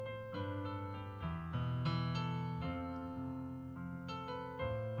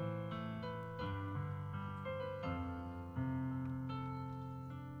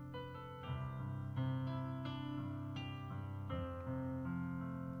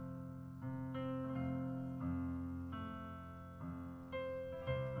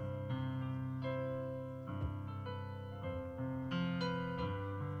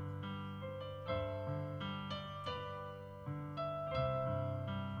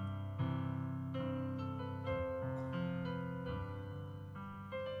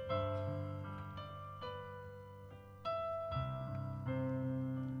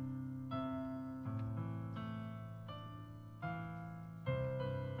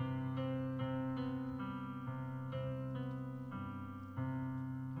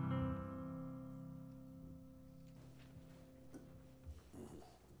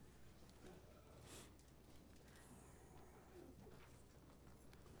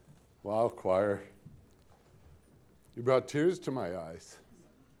Wow, choir. You brought tears to my eyes.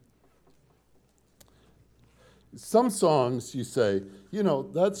 Some songs you say,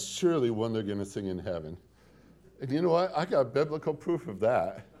 that's surely one they're going to sing in heaven. And you know what? I got biblical proof of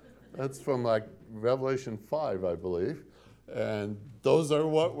that. That's from Revelation 5, I believe. And those are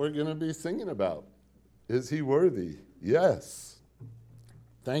what we're going to be singing about. Is he worthy? Yes.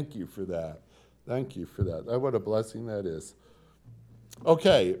 Thank you for that. Thank you for that. What a blessing that is.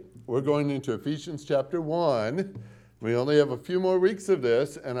 Okay, we're going into Ephesians chapter 1. We only have a few more weeks of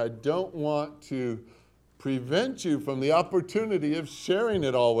this, and I don't want to prevent you from the opportunity of sharing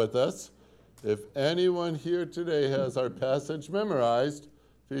it all with us. If anyone here today has our passage memorized,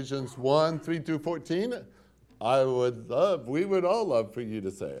 Ephesians 1, 3 through 14, we would all love for you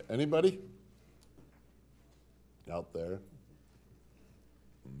to say it. Anybody? Out there?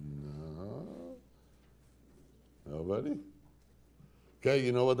 No? Nobody? Okay,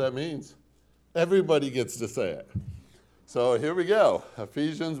 you know what that means. Everybody gets to say it. So here we go.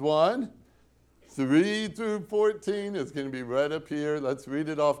 Ephesians 1, 3 through 14 is going to be right up here. Let's read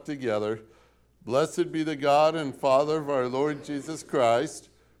it off together. Blessed be the God and Father of our Lord Jesus Christ,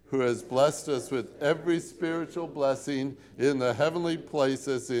 who has blessed us with every spiritual blessing in the heavenly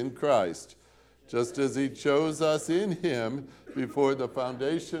places in Christ, just as he chose us in him before the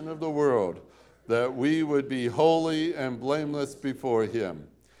foundation of the world, that we would be holy and blameless before him.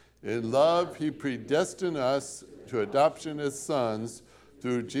 In love, he predestined us to adoption as sons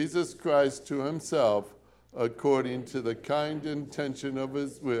through Jesus Christ to himself, according to the kind intention of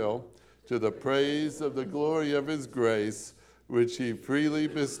his will, to the praise of the glory of his grace, which he freely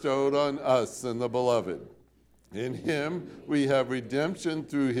bestowed on us in the beloved. In him we have redemption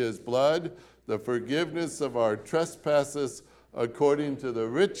through his blood, the forgiveness of our trespasses, according to the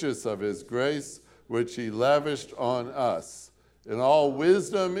riches of his grace, which he lavished on us. In all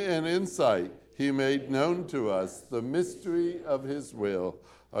wisdom and insight, he made known to us the mystery of his will,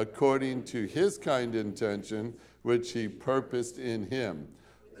 according to his kind intention, which he purposed in him,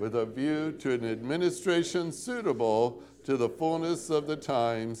 with a view to an administration suitable to the fullness of the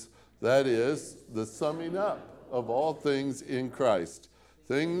times, that is, the summing up of all things in Christ,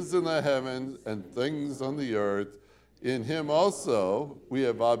 things in the heavens and things on the earth. In him also we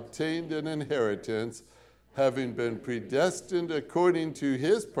have obtained an inheritance, having been predestined according to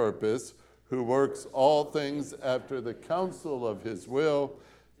his purpose, who works all things after the counsel of his will,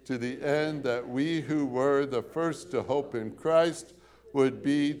 to the end that we who were the first to hope in Christ would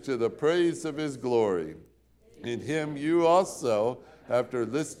be to the praise of his glory. In him you also, after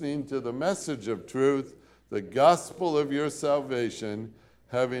listening to the message of truth, the gospel of your salvation,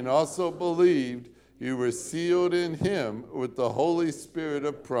 having also believed, you were sealed in him with the Holy Spirit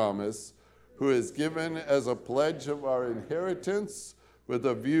of promise, who is given as a pledge of our inheritance, with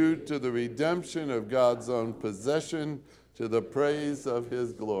a view to the redemption of God's own possession, to the praise of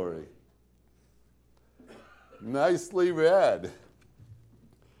his glory. Nicely read.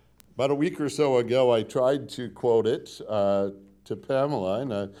 About a week or so ago, I tried to quote it to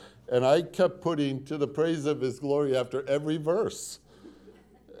Pamela, and I kept putting "to the praise of his glory" after every verse.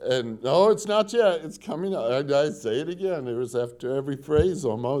 And no, it's not yet. It's coming up. I say it again. It was after every phrase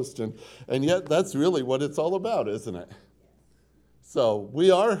almost. And yet that's really what it's all about, isn't it? So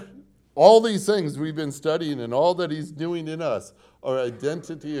all these things we've been studying and all that he's doing in us, our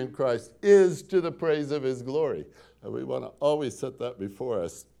identity in Christ is to the praise of his glory. And we want to always set that before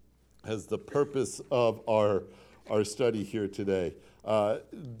us as the purpose of our study here today.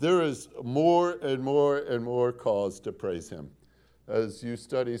 There is more and more and more cause to praise him. As you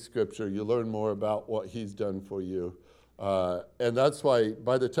study Scripture, you learn more about what he's done for you. And that's why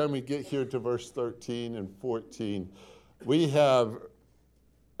by the time we get here to verse 13 and 14, we have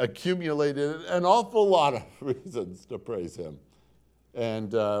accumulated an awful lot of reasons to praise him.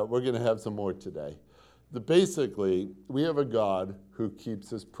 And we're going to have some more today. Basically, we have a God who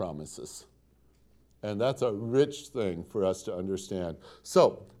keeps his promises. And that's a rich thing for us to understand.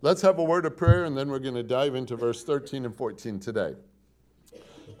 So let's have a word of prayer, and then we're going to dive into verse 13 and 14 today.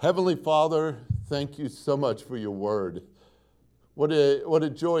 Heavenly Father, thank you so much for your word. What a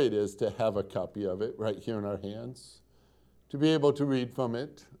joy it is to have a copy of it right here in our hands, to be able to read from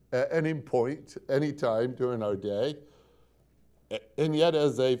it at any point, any time during our day, and yet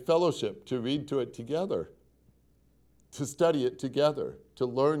as a fellowship to read to it together, to study it together, to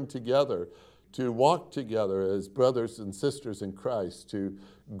learn together, to walk together as brothers and sisters in Christ, to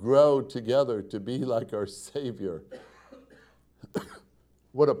grow together, to be like our Savior.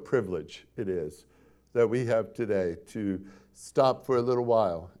 What a privilege it is that we have today to stop for a little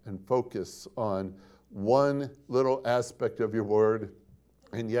while and focus on one little aspect of your word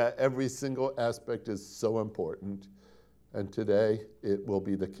And yet every single aspect is so important. And today it will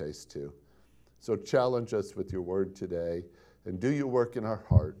be the case too. So challenge us with your word today and do your work in our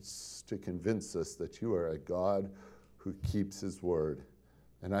hearts to convince us that you are a God who keeps his word.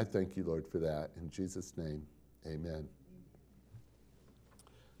 And I thank you, Lord, for that. In Jesus' name, amen.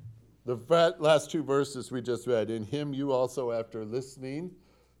 The last two verses we just read, in him you also, after listening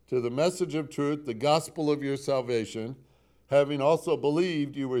to the message of truth, the gospel of your salvation, having also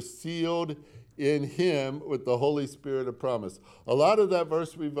believed, you were sealed in him with the Holy Spirit of promise. A lot of that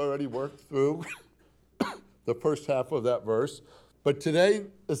verse we've already worked through, the first half of that verse. But today,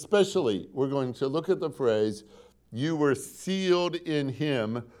 especially, we're going to look at the phrase, you were sealed in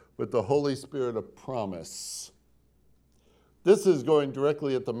him with the Holy Spirit of promise. This is going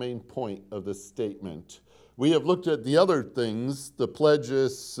directly at the main point of the statement. We have looked at the other things, the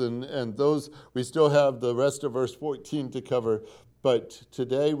pledges and those. We still have the rest of verse 14 to cover. But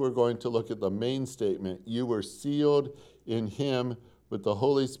today we're going to look at the main statement. You were sealed in him with the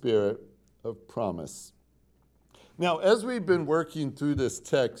Holy Spirit of promise. Now, as we've been working through this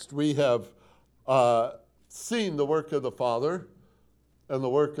text, we have seen the work of the Father and the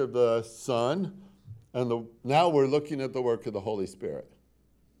work of the Son. And now we're looking at the work of the Holy Spirit.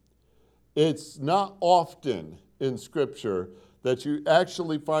 It's not often in Scripture that you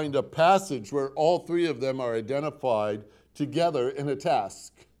actually find a passage where all three of them are identified together in a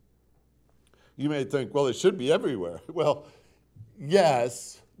task. You may think, well, it should be everywhere. Well,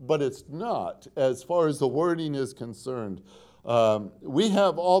 yes, but it's not as far as the wording is concerned. We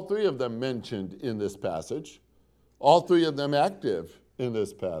have all three of them mentioned in this passage, all three of them active in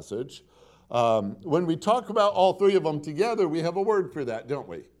this passage. When we talk about all three of them together, we have a word for that, don't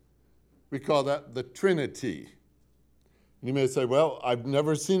we? We call that the Trinity. You may say, well, I've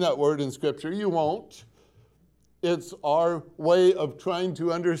never seen that word in Scripture. You won't. It's our way of trying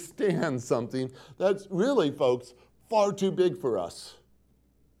to understand something that's really, folks, far too big for us.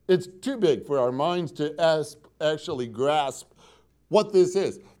 It's too big for our minds to actually grasp what this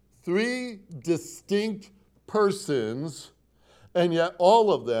is. Three distinct persons, and yet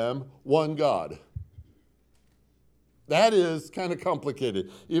all of them one God. That is kind of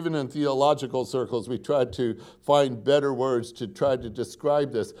complicated. Even in theological circles, we tried to find better words to try to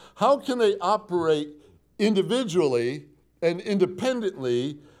describe this. How can they operate individually and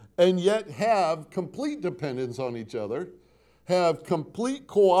independently and yet have complete dependence on each other, have complete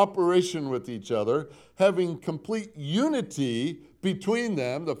cooperation with each other, having complete unity between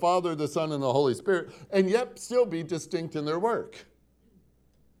them, the Father, the Son, and the Holy Spirit, and yet still be distinct in their work?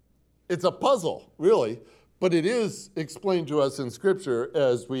 It's a puzzle, really. But it is explained to us in Scripture,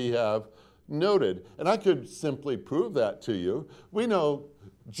 as we have noted. And I could simply prove that to you. We know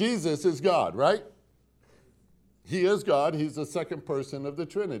Jesus is God, right? He is God. He's the second person of the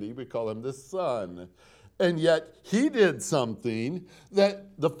Trinity. We call him the Son. And yet he did something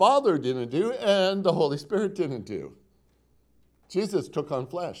that the Father didn't do and the Holy Spirit didn't do. Jesus took on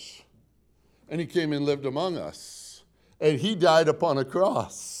flesh. And he came and lived among us. And he died upon a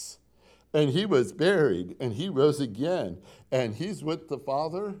cross. And he was buried, and he rose again. And he's with the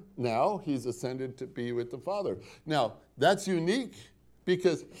Father now. He's ascended to be with the Father. Now, that's unique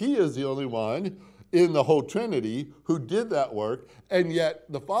because he is the only one in the whole Trinity who did that work. And yet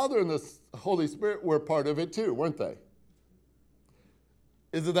the Father and the Holy Spirit were part of it too, weren't they?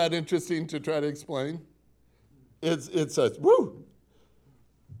 Isn't that interesting to try to explain? It says, woo!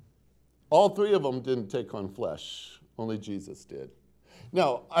 All three of them didn't take on flesh. Only Jesus did.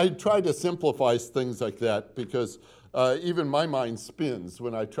 Now, I try to simplify things like that because even my mind spins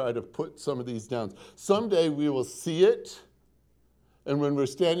when I try to put some of these down. Someday we will see it, and when we're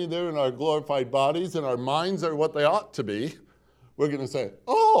standing there in our glorified bodies and our minds are what they ought to be, we're going to say,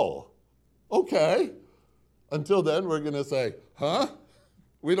 oh, okay. Until then, we're going to say, huh?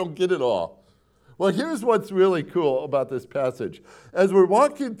 We don't get it all. Well, here's what's really cool about this passage. As we're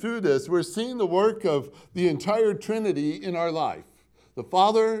walking through this, we're seeing the work of the entire Trinity in our life. The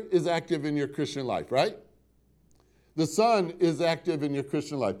Father is active in your Christian life, right? The Son is active in your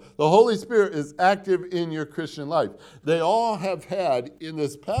Christian life. The Holy Spirit is active in your Christian life. They all have had, in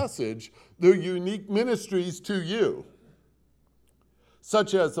this passage, their unique ministries to you,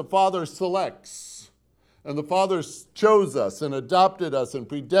 such as the Father selects, and the Father chose us and adopted us and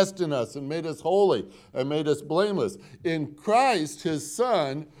predestined us and made us holy and made us blameless. In Christ, his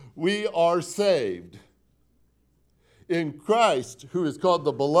Son, we are saved. In Christ, who is called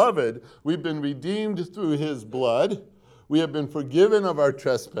the Beloved, we've been redeemed through his blood. We have been forgiven of our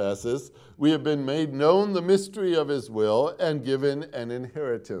trespasses. We have been made known the mystery of his will and given an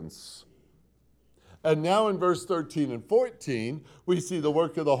inheritance. And now in verse 13 and 14, we see the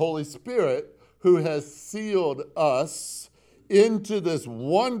work of the Holy Spirit who has sealed us into this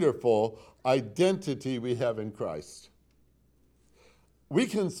wonderful identity we have in Christ. We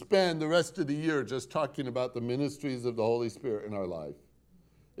can spend the rest of the year just talking about the ministries of the Holy Spirit in our life.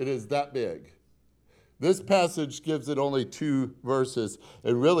 It is that big. This passage gives it only 2 verses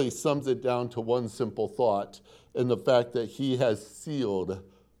and really sums it down to one simple thought in the fact that he has sealed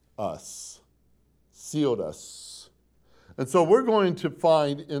us. Sealed us. And so we're going to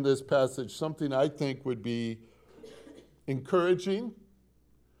find in this passage something I think would be encouraging,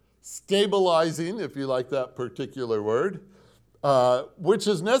 stabilizing, if you like that particular word, which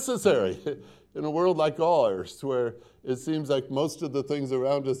is necessary in a world like ours, where it seems like most of the things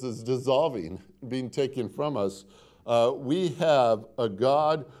around us is dissolving, being taken from us. We have a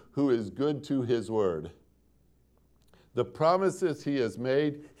God who is good to his word. The promises he has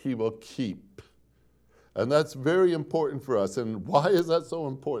made, he will keep. And that's very important for us. And why is that so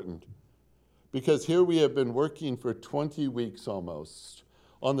important? Because here we have been working for 20 weeks almost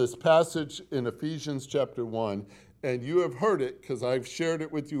on this passage in Ephesians chapter 1. And you have heard it because I've shared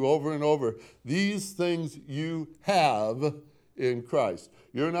it with you over and over. These things you have in Christ.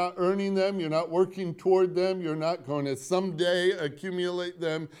 You're not earning them. You're not working toward them. You're not going to someday accumulate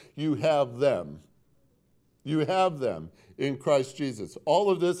them. You have them. You have them in Christ Jesus. All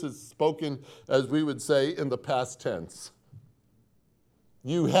of this is spoken, as we would say, in the past tense.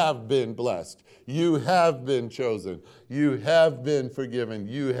 You have been blessed. You have been chosen. You have been forgiven.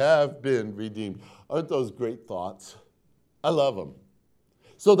 You have been redeemed. Aren't those great thoughts? I love them.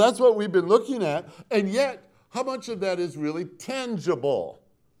 So that's what we've been looking at. And yet, how much of that is really tangible?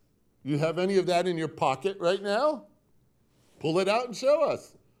 You have any of that in your pocket right now? Pull it out and show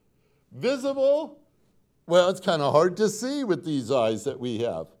us. Visible? Well, it's kind of hard to see with these eyes that we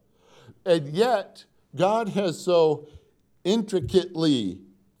have. And yet, God has so intricately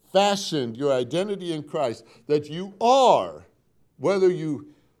fashioned your identity in Christ that you are, whether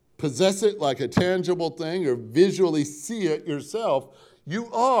you possess it like a tangible thing or visually see it yourself,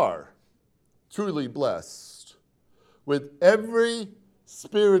 you are truly blessed with every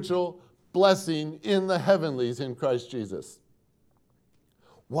spiritual blessing in the heavenlies in Christ Jesus.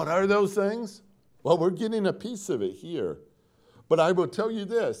 What are those things? Well, we're getting a piece of it here. But I will tell you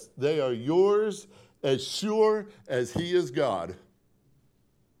this, they are yours as sure as he is God.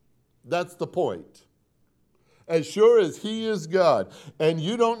 That's the point. As sure as he is God. And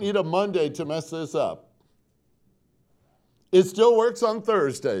you don't need a Monday to mess this up. It still works on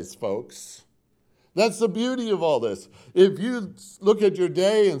Thursdays, folks. That's the beauty of all this. If you look at your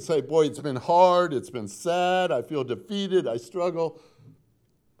day and say, boy, it's been hard, it's been sad, I feel defeated, I struggle,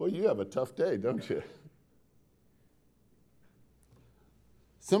 boy, you have a tough day, don't you?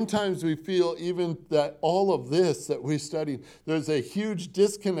 Sometimes we feel even that all of this that we study, there's a huge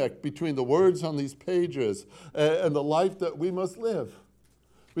disconnect between the words on these pages and the life that we must live.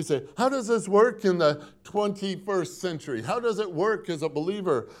 We say, how does this work in the 21st century? How does it work as a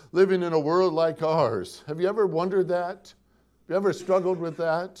believer living in a world like ours? Have you ever wondered that? Have you ever struggled with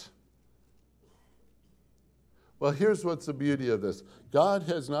that? Well, here's what's the beauty of this. God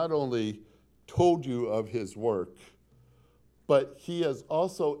has not only told you of his work, but he has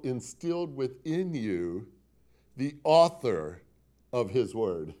also instilled within you the author of his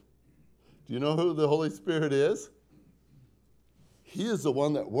word. Do you know who the Holy Spirit is? He is the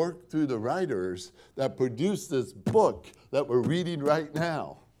one that worked through the writers that produced this book that we're reading right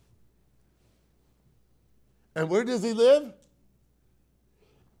now. And where does he live?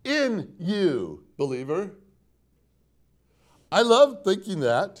 In you, believer. I love thinking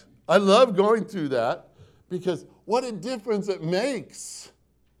that. I love going through that because what a difference it makes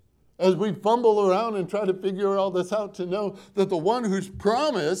as we fumble around and try to figure all this out to know that the one who's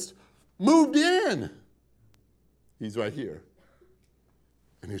promised moved in. He's right here.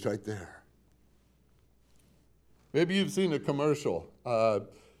 And he's right there. Maybe you've seen a commercial.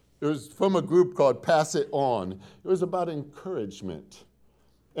 It was from a group called Pass It On. It was about encouragement.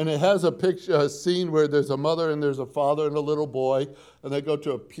 And it has a picture, a scene where there's a mother and there's a father and a little boy, and they go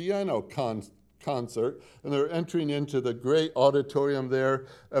to a piano concert, and they're entering into the great auditorium there.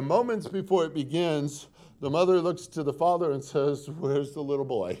 And moments before it begins, the mother looks to the father and says, "Where's the little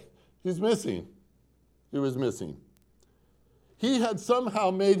boy? He's missing." He was missing. He had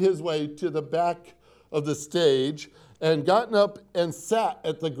somehow made his way to the back of the stage and gotten up and sat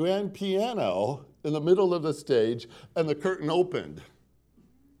at the grand piano in the middle of the stage, and the curtain opened.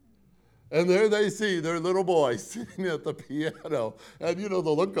 And there they see their little boy sitting at the piano. And you know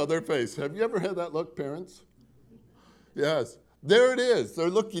the look on their face. Have you ever had that look, parents? Yes. There it is. They're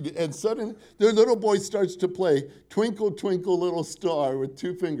looking, and suddenly their little boy starts to play Twinkle, Twinkle, Little Star with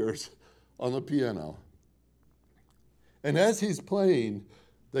 2 fingers on the piano. And as he's playing,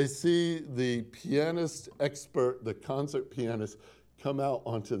 they see the pianist expert, the concert pianist, come out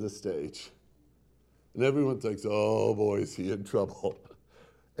onto the stage. And everyone thinks, oh boy, is he in trouble.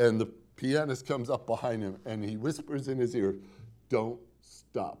 And the pianist comes up behind him and he whispers in his ear, don't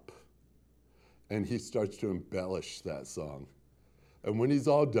stop. And he starts to embellish that song. And when he's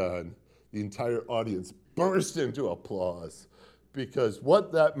all done, the entire audience burst into applause, because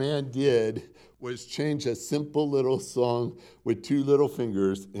what that man did was change a simple little song with 2 little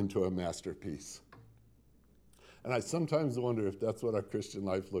fingers into a masterpiece. And I sometimes wonder if that's what our Christian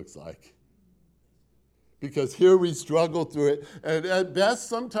life looks like. Because here we struggle through it, and at best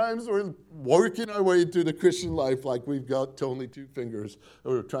sometimes we're working our way through the Christian life like we've got only 2 fingers,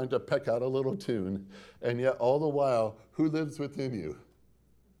 and we're trying to peck out a little tune, and yet all the while, who lives within you?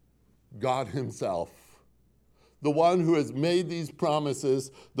 God himself. The one who has made these promises,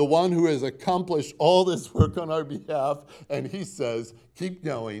 the one who has accomplished all this work on our behalf, and he says, keep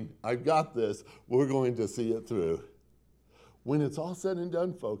going, I've got this, we're going to see it through. When it's all said and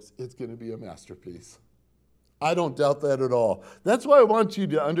done, folks, it's going to be a masterpiece. I don't doubt that at all. That's why I want you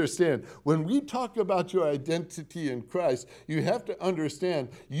to understand, when we talk about your identity in Christ, you have to understand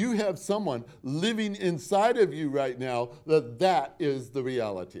you have someone living inside of you right now that is the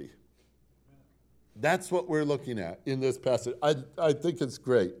reality. That's what we're looking at in this passage. I think it's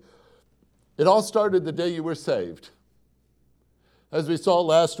great. It all started the day you were saved. As we saw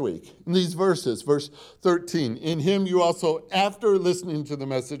last week in these verses, verse 13, in him you also, after listening to the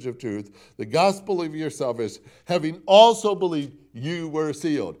message of truth, the gospel of your salvation, having also believed, you were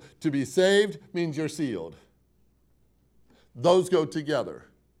sealed. To be saved means you're sealed. Those go together.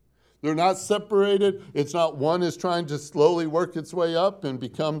 They're not separated. It's not one is trying to slowly work its way up and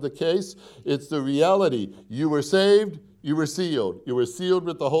become the case. It's the reality. You were saved, you were sealed. You were sealed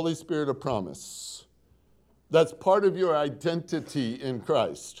with the Holy Spirit of promise. That's part of your identity in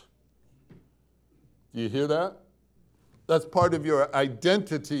Christ. Do you hear that? That's part of your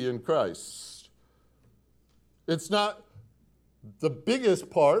identity in Christ. It's not the biggest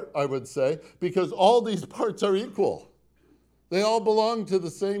part, I would say, because all these parts are equal. They all belong to the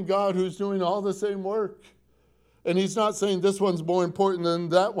same God who's doing all the same work. And he's not saying this one's more important than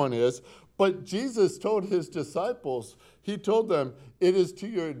that one is. But Jesus told his disciples, he told them, it is to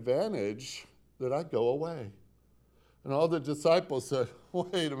your advantage that I go away. And all the disciples said,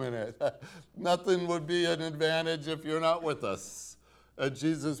 wait a minute, nothing would be an advantage if you're not with us. And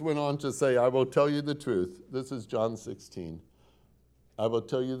Jesus went on to say, I will tell you the truth. This is John 16. I will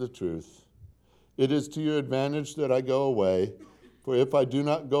tell you the truth. It is to your advantage that I go away, for if I do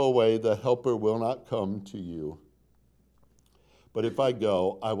not go away, the helper will not come to you. But if I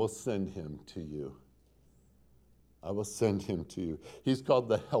go, I will send him to you. I will send him to you. He's called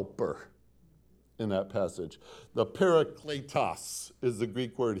the helper in that passage. The parakletos is the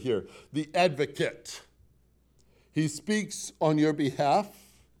Greek word here, the advocate. He speaks on your behalf,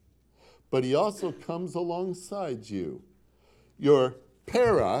 but he also comes alongside you. Your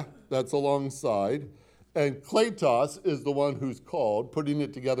para, that's alongside, and kletos is the one who's called, putting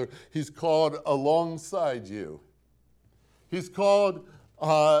it together, he's called alongside you. He's called,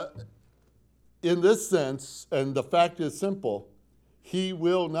 in this sense, and the fact is simple, he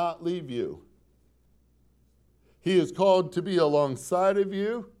will not leave you. He is called to be alongside of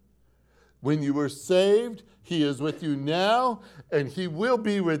you. When you were saved, he is with you now, and he will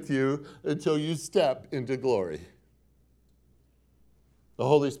be with you until you step into glory. The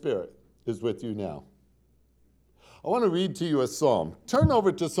Holy Spirit is with you now. I want to read to you a psalm. Turn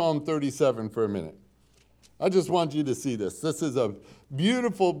over to Psalm 37 for a minute. I just want you to see this. This is a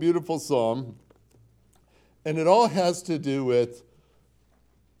beautiful, beautiful psalm. And it all has to do with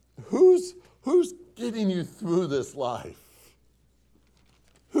who's getting you through this life?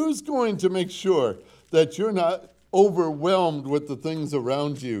 Who's going to make sure that you're not overwhelmed with the things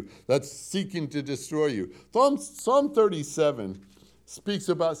around you that's seeking to destroy you? Psalm 37 speaks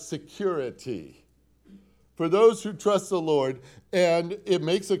about security for those who trust the Lord, and it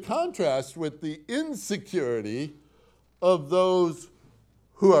makes a contrast with the insecurity of those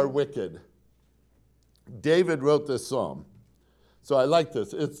who are wicked. David wrote this psalm, so I like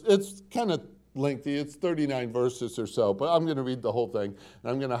this. It's kind of lengthy. It's 39 verses or so, but I'm going to read the whole thing,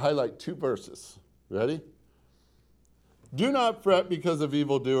 and I'm going to highlight 2 verses. Ready? Do not fret because of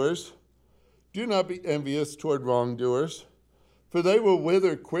evildoers. Do not be envious toward wrongdoers, for they will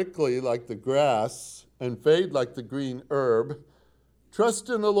wither quickly like the grass and fade like the green herb. Trust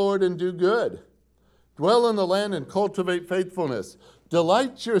in the Lord and do good. Dwell in the land and cultivate faithfulness.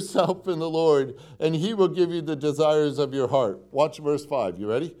 Delight yourself in the Lord, and he will give you the desires of your heart. Watch verse 5. You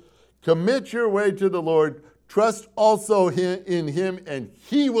ready? Commit your way to the Lord. Trust also in him, and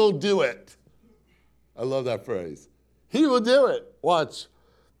he will do it. I love that phrase. He will do it. Watch.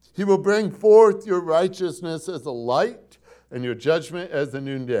 He will bring forth your righteousness as a light and your judgment as the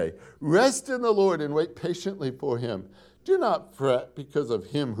noonday. Rest in the Lord and wait patiently for him. Do not fret because of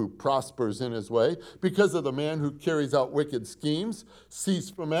him who prospers in his way, because of the man who carries out wicked schemes. Cease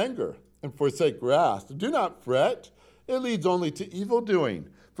from anger and forsake wrath. Do not fret. It leads only to evil doing.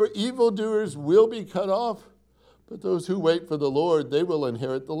 For evildoers will be cut off, but those who wait for the Lord, they will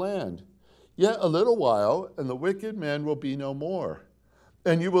inherit the land. Yet a little while, and the wicked man will be no more.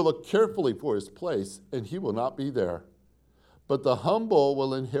 And you will look carefully for his place, and he will not be there. But the humble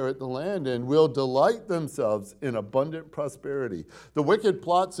will inherit the land and will delight themselves in abundant prosperity. The wicked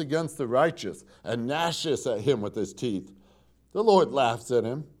plots against the righteous and gnashes at him with his teeth. The Lord laughs at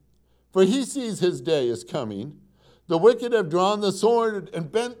him, for he sees his day is coming. The wicked have drawn the sword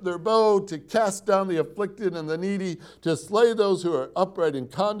and bent their bow to cast down the afflicted and the needy, to slay those who are upright in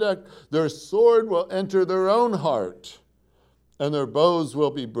conduct. Their sword will enter their own heart, and their bows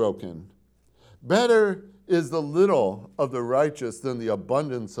will be broken. Better is the little of the righteous than the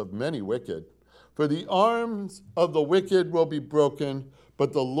abundance of many wicked. For the arms of the wicked will be broken,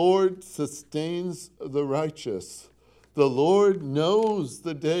 but the Lord sustains the righteous. The Lord knows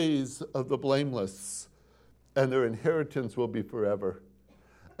the days of the blameless, and their inheritance will be forever.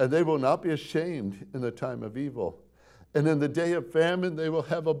 And they will not be ashamed in the time of evil. And in the day of famine they will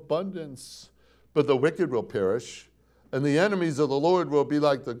have abundance, but the wicked will perish. And the enemies of the Lord will be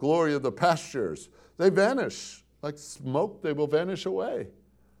like the glory of the pastures. They vanish. Like smoke, they will vanish away.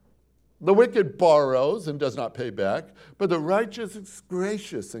 The wicked borrows and does not pay back, but the righteous is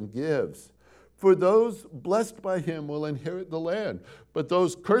gracious and gives. For those blessed by him will inherit the land, but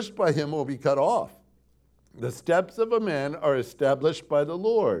those cursed by him will be cut off. The steps of a man are established by the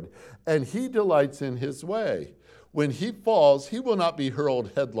Lord, and he delights in his way. When he falls, he will not be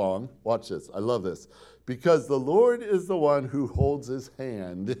hurled headlong. Watch this. I love this. Because the Lord is the one who holds his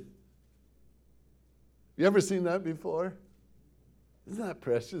hand. You ever seen that before? Isn't that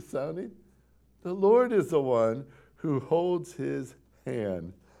precious sounding? The Lord is the one who holds his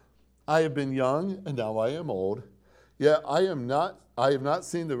hand. I have been young, and now I am old. Yet I have not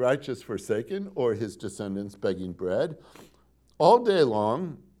seen the righteous forsaken, or his descendants begging bread. All day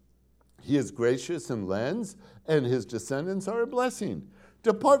long he is gracious and lends, and his descendants are a blessing.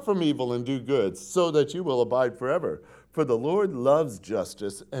 Depart from evil and do good, so that you will abide forever. For the Lord loves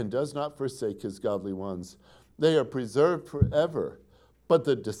justice and does not forsake his godly ones. They are preserved forever, but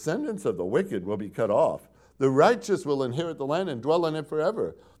the descendants of the wicked will be cut off. The righteous will inherit the land and dwell in it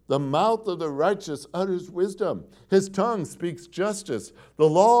forever. The mouth of the righteous utters wisdom. His tongue speaks justice. The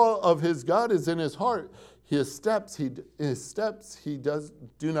law of his God is in his heart. His steps he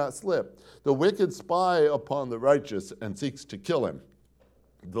do not slip. The wicked spy upon the righteous and seeks to kill him.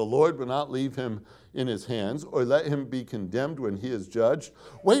 The Lord will not leave him in his hands, or let him be condemned when he is judged.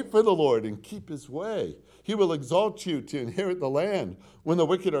 Wait for the Lord and keep his way. He will exalt you to inherit the land. When the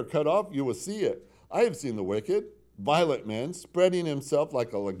wicked are cut off, you will see it. I have seen the wicked, violent man, spreading himself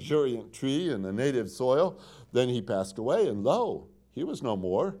like a luxuriant tree in the native soil. Then he passed away, and lo, he was no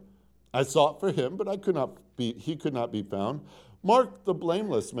more. I sought for him, but he could not be found. Mark the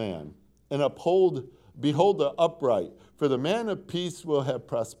blameless man, and behold the upright. For the man of peace will have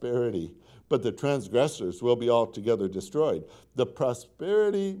prosperity, but the transgressors will be altogether destroyed. The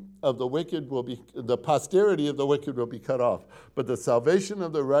posterity of the wicked will be cut off, but the salvation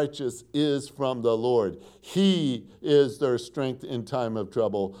of the righteous is from the Lord. He is their strength in time of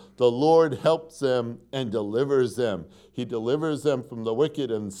trouble. The Lord helps them and delivers them. He delivers them from the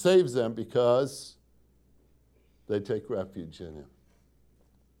wicked and saves them because they take refuge in him.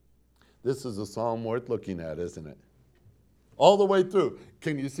 This is a psalm worth looking at, isn't it? All the way through.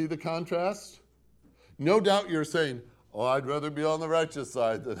 Can you see the contrast? No doubt you're saying, oh, I'd rather be on the righteous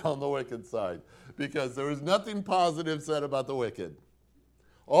side than on the wicked side, because there is nothing positive said about the wicked.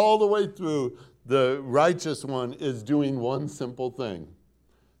 All the way through, the righteous one is doing one simple thing: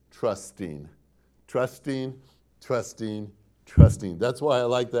 trusting. Trusting, trusting, trusting. That's why I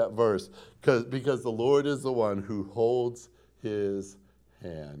like that verse, because the Lord is the one who holds his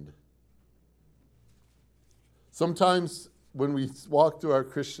hand. Sometimes when we walk through our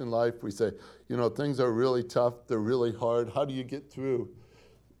Christian life, we say, things are really tough, they're really hard. How do you get through?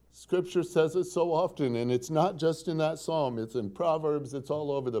 Scripture says it so often, and it's not just in that psalm. It's in Proverbs. It's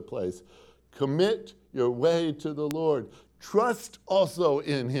all over the place. Commit your way to the Lord. Trust also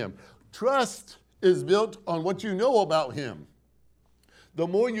in him. Trust is built on what you know about him. The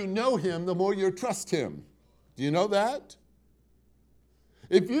more you know him, the more you trust him. Do you know that?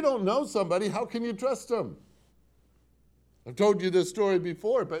 If you don't know somebody, how can you trust them? I've told you this story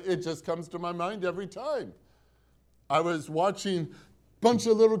before, but it just comes to my mind every time. I was watching a bunch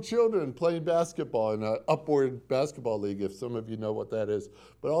of little children playing basketball in an Upward basketball league, if some of you know what that is.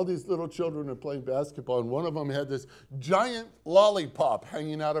 But all these little children are playing basketball, and one of them had this giant lollipop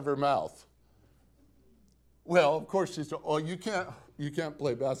hanging out of her mouth. Well, of course, she said, "Oh, you can't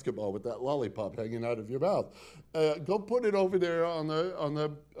play basketball with that lollipop hanging out of your mouth. Go put it over there on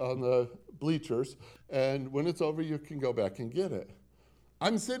the bleachers, and when it's over, you can go back and get it."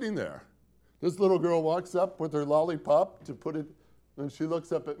 I'm sitting there. This little girl walks up with her lollipop to put it, and she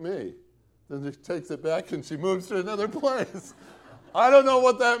looks up at me. Then she takes it back and she moves to another place. I don't know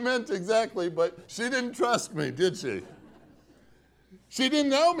what that meant exactly, but she didn't trust me, did she? She didn't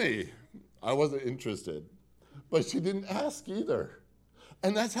know me. I wasn't interested. But she didn't ask either.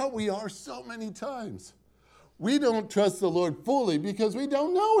 And that's how we are so many times. We don't trust the Lord fully because we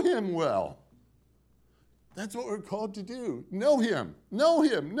don't know him well. That's what we're called to do. Know him, know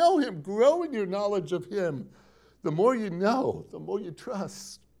him, know him. Grow in your knowledge of him. The more you know, the more you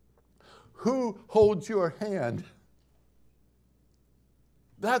trust. Who holds your hand?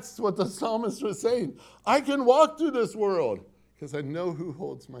 That's what the psalmist was saying. I can walk through this world because I know who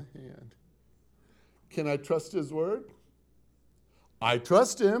holds my hand. Can I trust his word? I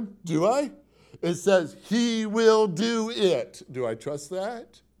trust him. Do I? It says he will do it. Do I trust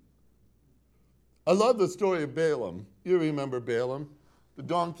that? I love the story of Balaam. You remember Balaam, the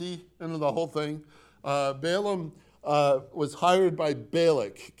donkey and the whole thing. Balaam was hired by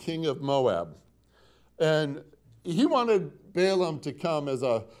Balak, king of Moab. And he wanted Balaam to come as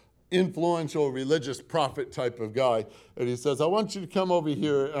a influential religious prophet type of guy. And he says, I want you to come over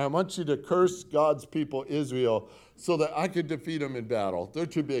here and I want you to curse God's people, Israel, so that I could defeat them in battle. They're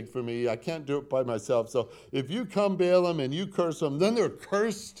too big for me. I can't do it by myself. So if you come, Balaam, and you curse them, then they're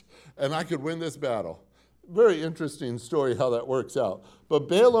cursed and I could win this battle. Very interesting story how that works out. But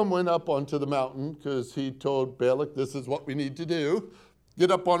Balaam went up onto the mountain because he told Balak, this is what we need to do. Get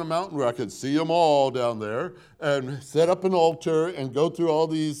up on a mountain where I could see them all down there and set up an altar and go through all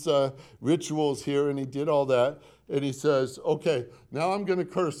these rituals here. And he did all that. And he says, okay, now I'm going to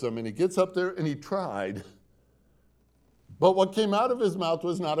curse them. And he gets up there and he tried. But what came out of his mouth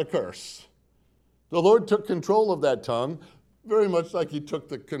was not a curse. The Lord took control of that tongue, very much like he took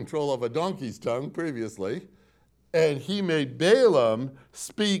the control of a donkey's tongue previously. And he made Balaam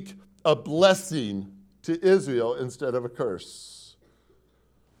speak a blessing to Israel instead of a curse.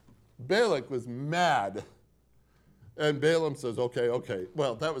 Balak was mad. And Balaam says, okay.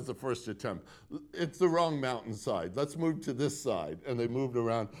 Well, that was the first attempt. It's the wrong mountainside. Let's move to this side. And they moved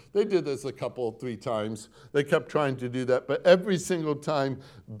around. They did this a couple, 3 times. They kept trying to do that. But every single time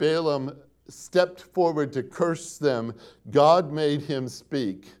Balaam stepped forward to curse them, God made him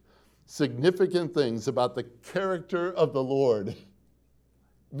speak significant things about the character of the Lord.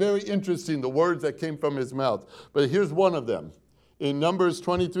 Very interesting, the words that came from his mouth. But here's one of them. In Numbers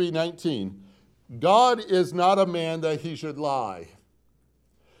 23:19, God is not a man that he should lie,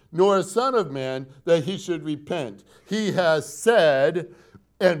 nor a son of man that he should repent. He has said,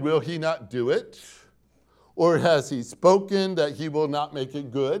 and will he not do it? Or has he spoken that he will not make it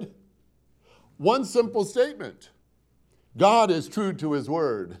good? One simple statement. God is true to his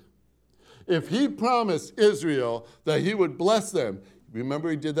word. If he promised Israel that he would bless them, remember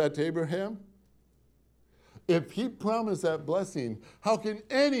he did that to Abraham? If he promised that blessing, how can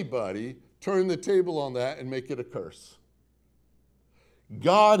anybody turn the table on that and make it a curse?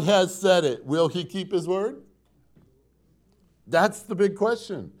 God has said it. Will he keep his word? That's the big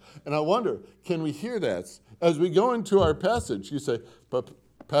question. And I wonder, can we hear that? As we go into our passage, you say, but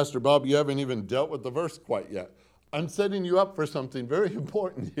Pastor Bob, you haven't even dealt with the verse quite yet. I'm setting you up for something very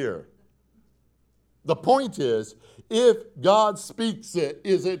important here. The point is, if God speaks it,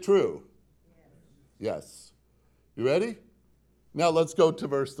 is it true? Yes. You ready? Now let's go to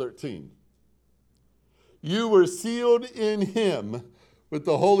verse 13. You were sealed in him with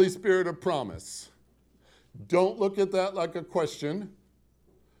the Holy Spirit of promise. Don't look at that like a question.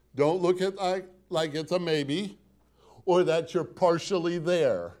 Don't look at it like it's a maybe or that you're partially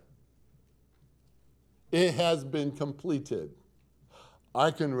there. It has been completed.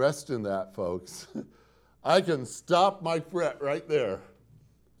 I can rest in that, folks. I can stop my fret right there.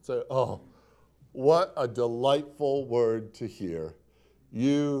 Say, oh, what a delightful word to hear.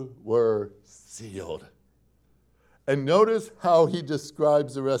 You were sealed. And notice how he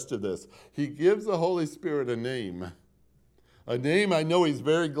describes the rest of this. He gives the Holy Spirit a name. A name I know he's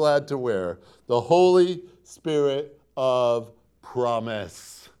very glad to wear. The Holy Spirit of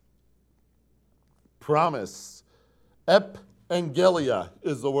promise. Promise. Epangelia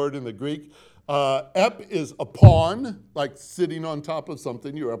is the word in the Greek. Ep is upon, like sitting on top of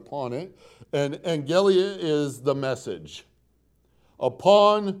something, you're upon it. And angelia is the message.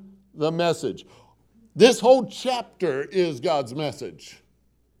 Upon the message. This whole chapter is God's message.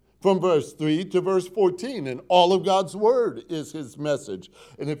 From verse 3 to verse 14, and all of God's word is his message.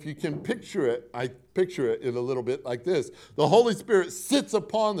 And if you can picture it, I picture it in a little bit like this. The Holy Spirit sits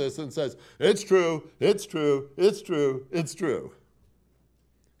upon this and says, it's true, it's true, it's true, it's true.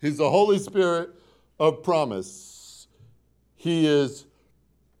 He's the Holy Spirit of promise. He is,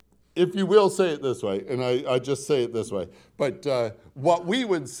 if you will say it this way, and I just say it this way, but what we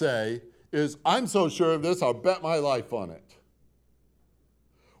would say is, I'm so sure of this, I'll bet my life on it.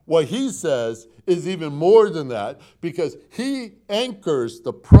 What he says is even more than that, because he anchors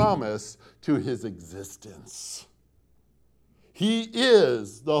the promise to his existence. He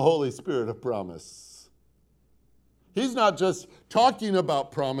is the Holy Spirit of promise. He's not just talking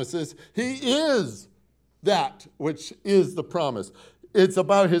about promises. He is that which is the promise. It's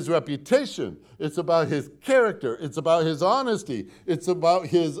about his reputation. It's about his character. It's about his honesty. It's about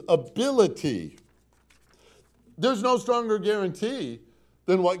his ability. There's no stronger guarantee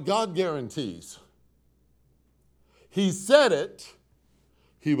than what God guarantees. He said it,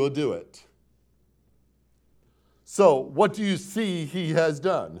 he will do it. So, what do you see he has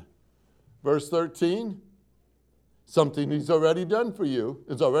done? Verse 13, something he's already done for you.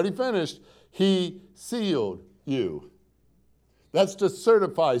 It's already finished. He sealed you. That's to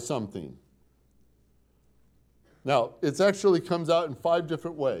certify something. Now, it actually comes out in 5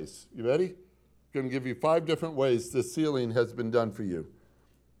 different ways. You ready? I'm going to give you 5 different ways the sealing has been done for you.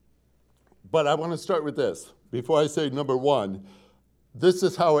 But I want to start with this. Before I say number 1, this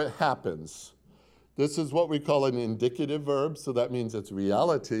is how it happens. This is what we call an indicative verb, so that means it's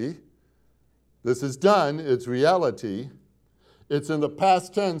reality. This is done, it's reality. It's in the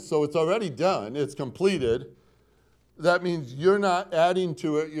past tense, so it's already done, it's completed. That means you're not adding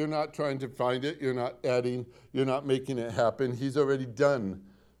to it, you're not trying to find it, you're not adding, you're not making it happen. He's already done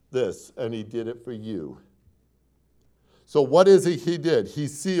this, and he did it for you. So what is it he did? He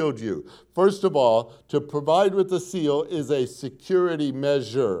sealed you. First of all, to provide with the seal is a security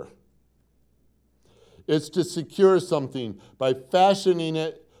measure. It's to secure something by fastening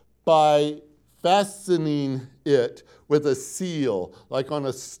it with a seal, like on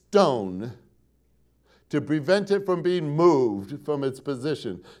a stone, to prevent it from being moved from its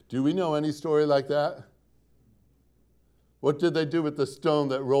position. Do we know any story like that? What did they do with the stone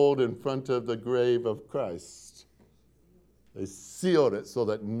that rolled in front of the grave of Christ? They sealed it so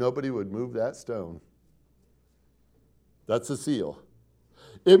that nobody would move that stone. That's a seal.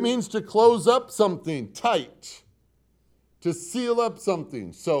 It means to close up something tight, to seal up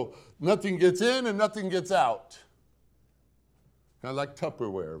something so nothing gets in and nothing gets out. Kind of like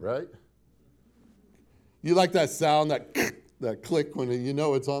Tupperware, right? You like that sound, that click when you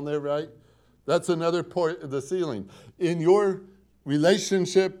know it's on there, right? That's another part of the sealing. In your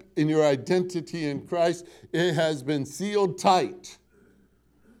relationship, in your identity in Christ, it has been sealed tight.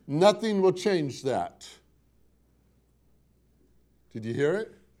 Nothing will change that. Did you hear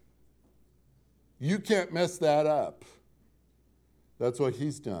it? You can't mess that up. That's what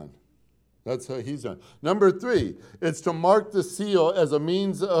he's done. That's how he's done. Number 3, it's to mark the seal as a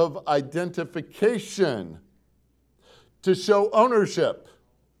means of identification, to show ownership,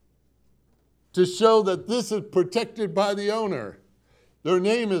 to show that this is protected by the owner. Their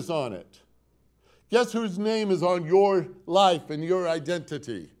name is on it. Guess whose name is on your life and your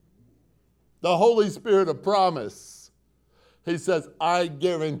identity? The Holy Spirit of promise. He says, I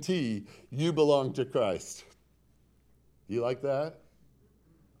guarantee you belong to Christ. You like that?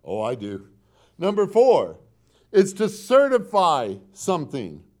 Oh, I do. Number 4, it's to certify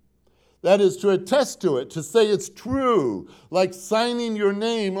something. That is to attest to it, to say it's true, like signing your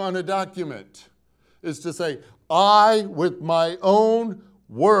name on a document. Is to say, I, with my own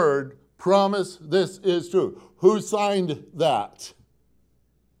word, promise this is true. Who signed that?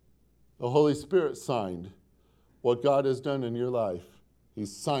 The Holy Spirit signed what God has done in your life. He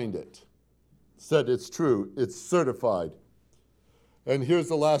signed it, said it's true, it's certified. And here's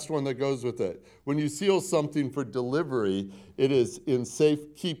the last one that goes with it. When you seal something for delivery, it is in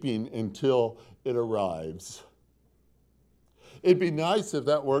safekeeping until it arrives. It'd be nice if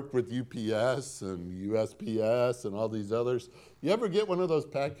that worked with UPS and USPS and all these others. You ever get one of those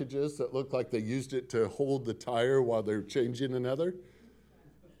packages that look like they used it to hold the tire while they're changing another?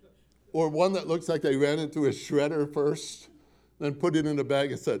 Or one that looks like they ran it through a shredder first then put it in a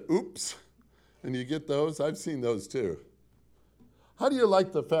bag and said, oops. And you get those? I've seen those too. How do you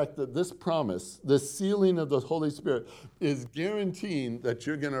like the fact that this promise, this sealing of the Holy Spirit, is guaranteeing that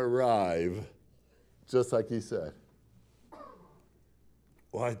you're going to arrive just like he said?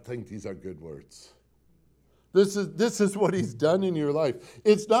 Well, I think these are good words. This is what he's done in your life.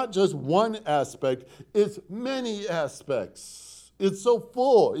 It's not just one aspect, it's many aspects. It's so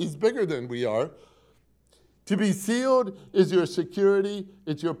full. He's bigger than we are. To be sealed is your security,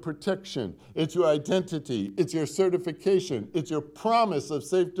 it's your protection, it's your identity, it's your certification, it's your promise of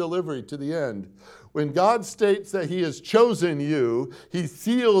safe delivery to the end. When God states that he has chosen you, he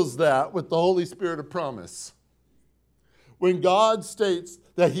seals that with the Holy Spirit of promise. When God states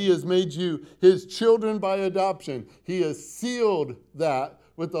that he has made you his children by adoption, he has sealed that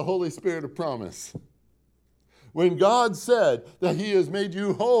with the Holy Spirit of promise. When God said that he has made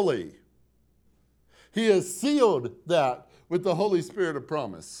you holy, he has sealed that with the Holy Spirit of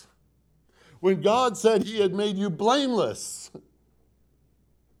promise. When God said he had made you blameless,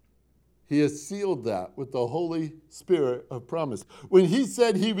 he has sealed that with the Holy Spirit of promise. When he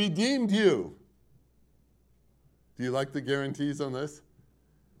said he redeemed you, do you like the guarantees on this?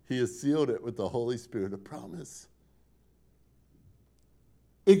 He has sealed it with the Holy Spirit of promise.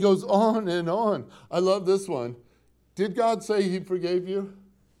 It goes on and on. I love this one. Did God say he forgave you?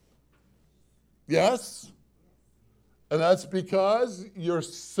 Yes. And that's because you're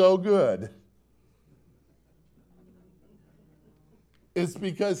so good. It's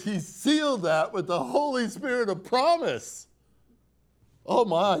because he sealed that with the Holy Spirit of promise. Oh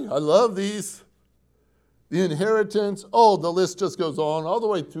my, I love these. The inheritance, the list just goes on all the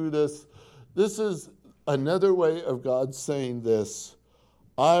way through this. This is another way of God saying this.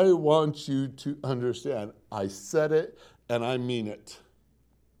 I want you to understand. I said it and I mean it.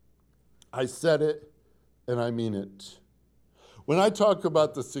 I said it and I mean it. When I talk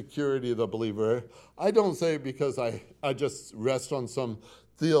about the security of the believer, I don't say it because I just rest on some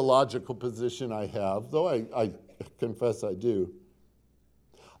theological position I have, though I confess I do.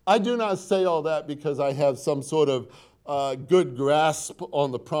 I do not say all that because I have some sort of good grasp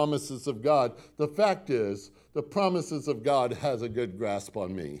on the promises of God. The fact is, the promises of God has a good grasp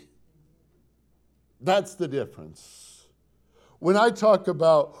on me. That's the difference. When I talk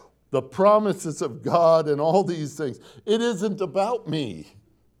about the promises of God and all these things, it isn't about me.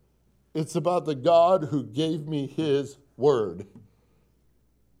 It's about the God who gave me his word.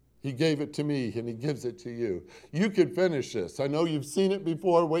 He gave it to me, and he gives it to you. You could finish this. I know you've seen it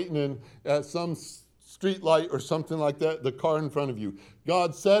before, waiting at some street light or something like that, the car in front of you.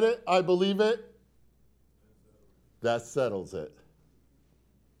 God said it. I believe it. That settles it.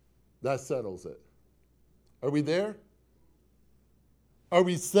 That settles it. Are we there? Are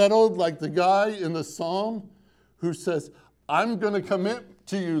we settled like the guy in the psalm who says, I'm going to commit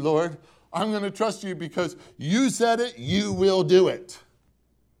to you, Lord. I'm going to trust you because you said it, you will do it.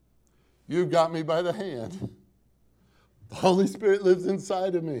 You've got me by the hand. The Holy Spirit lives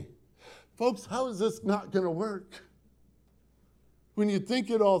inside of me. Folks, how is this not going to work? When you think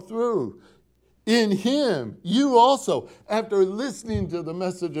it all through, in him, you also, after listening to the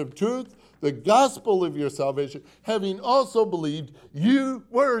message of truth, the gospel of your salvation, having also believed, you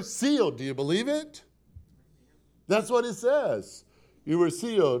were sealed. Do you believe it? That's what it says. You were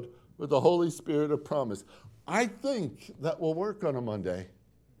sealed with the Holy Spirit of promise. I think that will work on a Monday.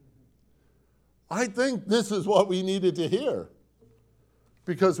 I think this is what we needed to hear.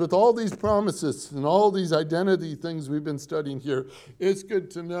 Because with all these promises and all these identity things we've been studying here, it's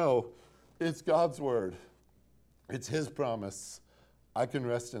good to know it's God's word. It's his promise. I can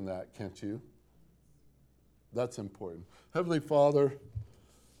rest in that, can't you? That's important. Heavenly Father,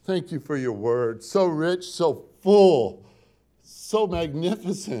 thank you for your word. So rich, so full, so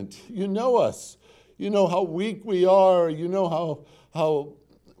magnificent. You know us. You know how weak we are. You know how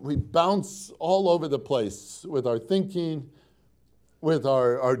we bounce all over the place with our thinking, with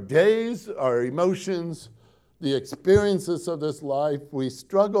our days, our emotions, the experiences of this life. We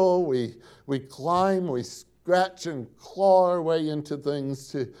struggle, we climb, we scratch and claw our way into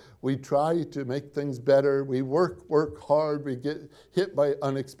things. We try to make things better. We work hard. We get hit by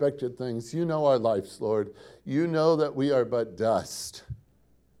unexpected things. You know our lives, Lord. You know that we are but dust.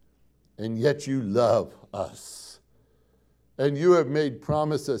 And yet you love us. And you have made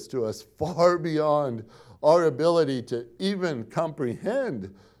promises to us far beyond our ability to even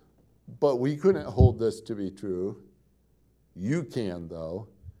comprehend. But we couldn't hold this to be true. You can, though,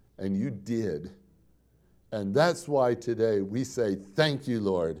 and you did. And that's why today we say, thank you,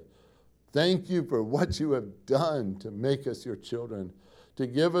 Lord. Thank you for what you have done to make us your children, to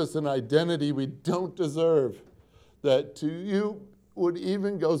give us an identity we don't deserve, that you would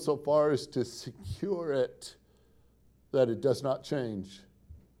even go so far as to secure it, that it does not change.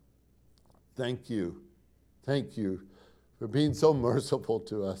 Thank you. Thank you for being so merciful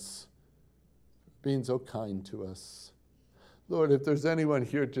to us, being so kind to us. Lord, if there's anyone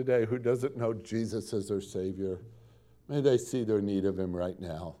here today who doesn't know Jesus as their Savior, may they see their need of him right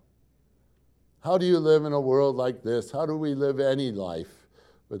now. How do you live in a world like this? How do we live any life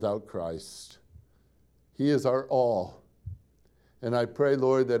without Christ? He is our all. And I pray,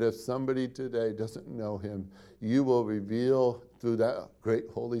 Lord, that if somebody today doesn't know him, you will reveal through that great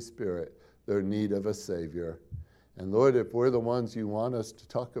Holy Spirit their need of a Savior. And Lord, if we're the ones you want us to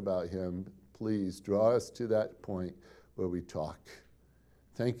talk about him, please draw us to that point where we talk.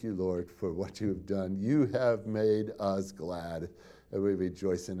 Thank you, Lord, for what you have done. You have made us glad, and we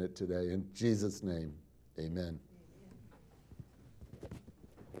rejoice in it today. In Jesus' name, amen.